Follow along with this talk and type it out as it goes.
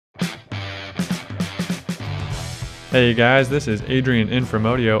Hey guys, this is Adrian in from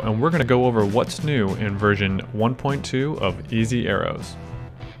Odio, and we're going to go over what's new in version 1.2 of Easy Arrows.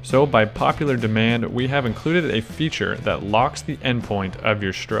 So by popular demand, we have included a feature that locks the endpoint of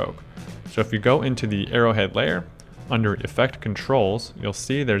your stroke. So if you go into the arrowhead layer, under Effect Controls, you'll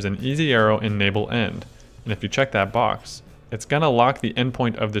see there's an Easy Arrow Enable End. And if you check that box, it's going to lock the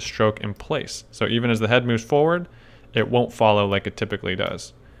endpoint of the stroke in place. So even as the head moves forward, it won't follow like it typically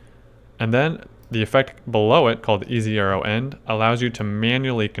does. And then the effect below it, called Easy Arrow End, allows you to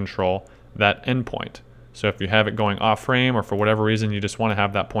manually control that endpoint. So if you have it going off frame, or for whatever reason you just want to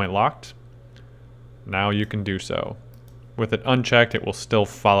have that point locked, now you can do so. With it unchecked, it will still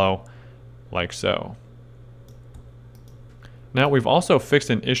follow like so. Now we've also fixed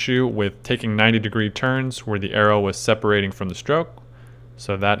an issue with taking 90-degree turns where the arrow was separating from the stroke.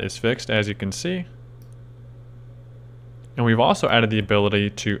 So that is fixed, as you can see. And we've also added the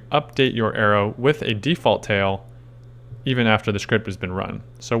ability to update your arrow with a default tail even after the script has been run.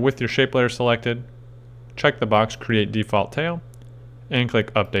 So with your shape layer selected, check the box Create Default Tail and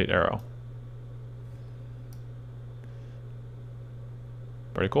click Update Arrow.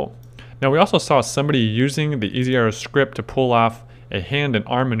 Pretty cool. Now we also saw somebody using the Easy Arrow script to pull off a hand and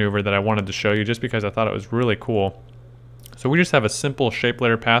arm maneuver that I wanted to show you just because I thought it was really cool. So we just have a simple shape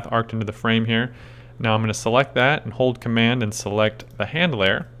layer path arced into the frame here. Now I'm going to select that and hold Command and select the hand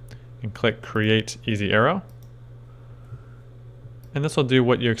layer and click Create Easy Arrow. And this will do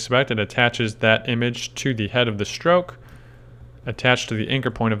what you expect. It attaches that image to the head of the stroke, attached to the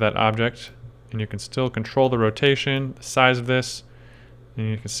anchor point of that object, and you can still control the rotation, the size of this, and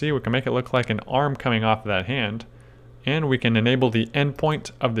you can see we can make it look like an arm coming off of that hand, and we can enable the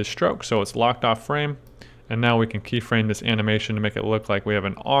endpoint of the stroke so it's locked off frame, and now we can keyframe this animation to make it look like we have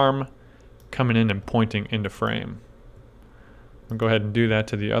an arm coming in and pointing into frame. I'll go ahead and do that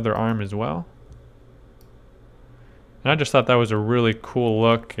to the other arm as well. And I just thought that was a really cool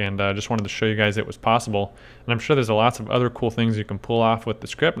look, and I just wanted to show you guys it was possible. And I'm sure there's lots of other cool things you can pull off with the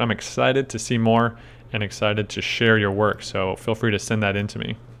script, and I'm excited to see more and excited to share your work, so feel free to send that in to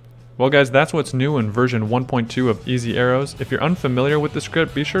me. Well guys, that's what's new in version 1.2 of Easy Arrows. If you're unfamiliar with the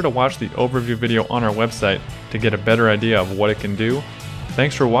script, be sure to watch the overview video on our website to get a better idea of what it can do.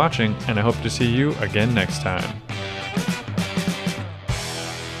 Thanks for watching, and I hope to see you again next time.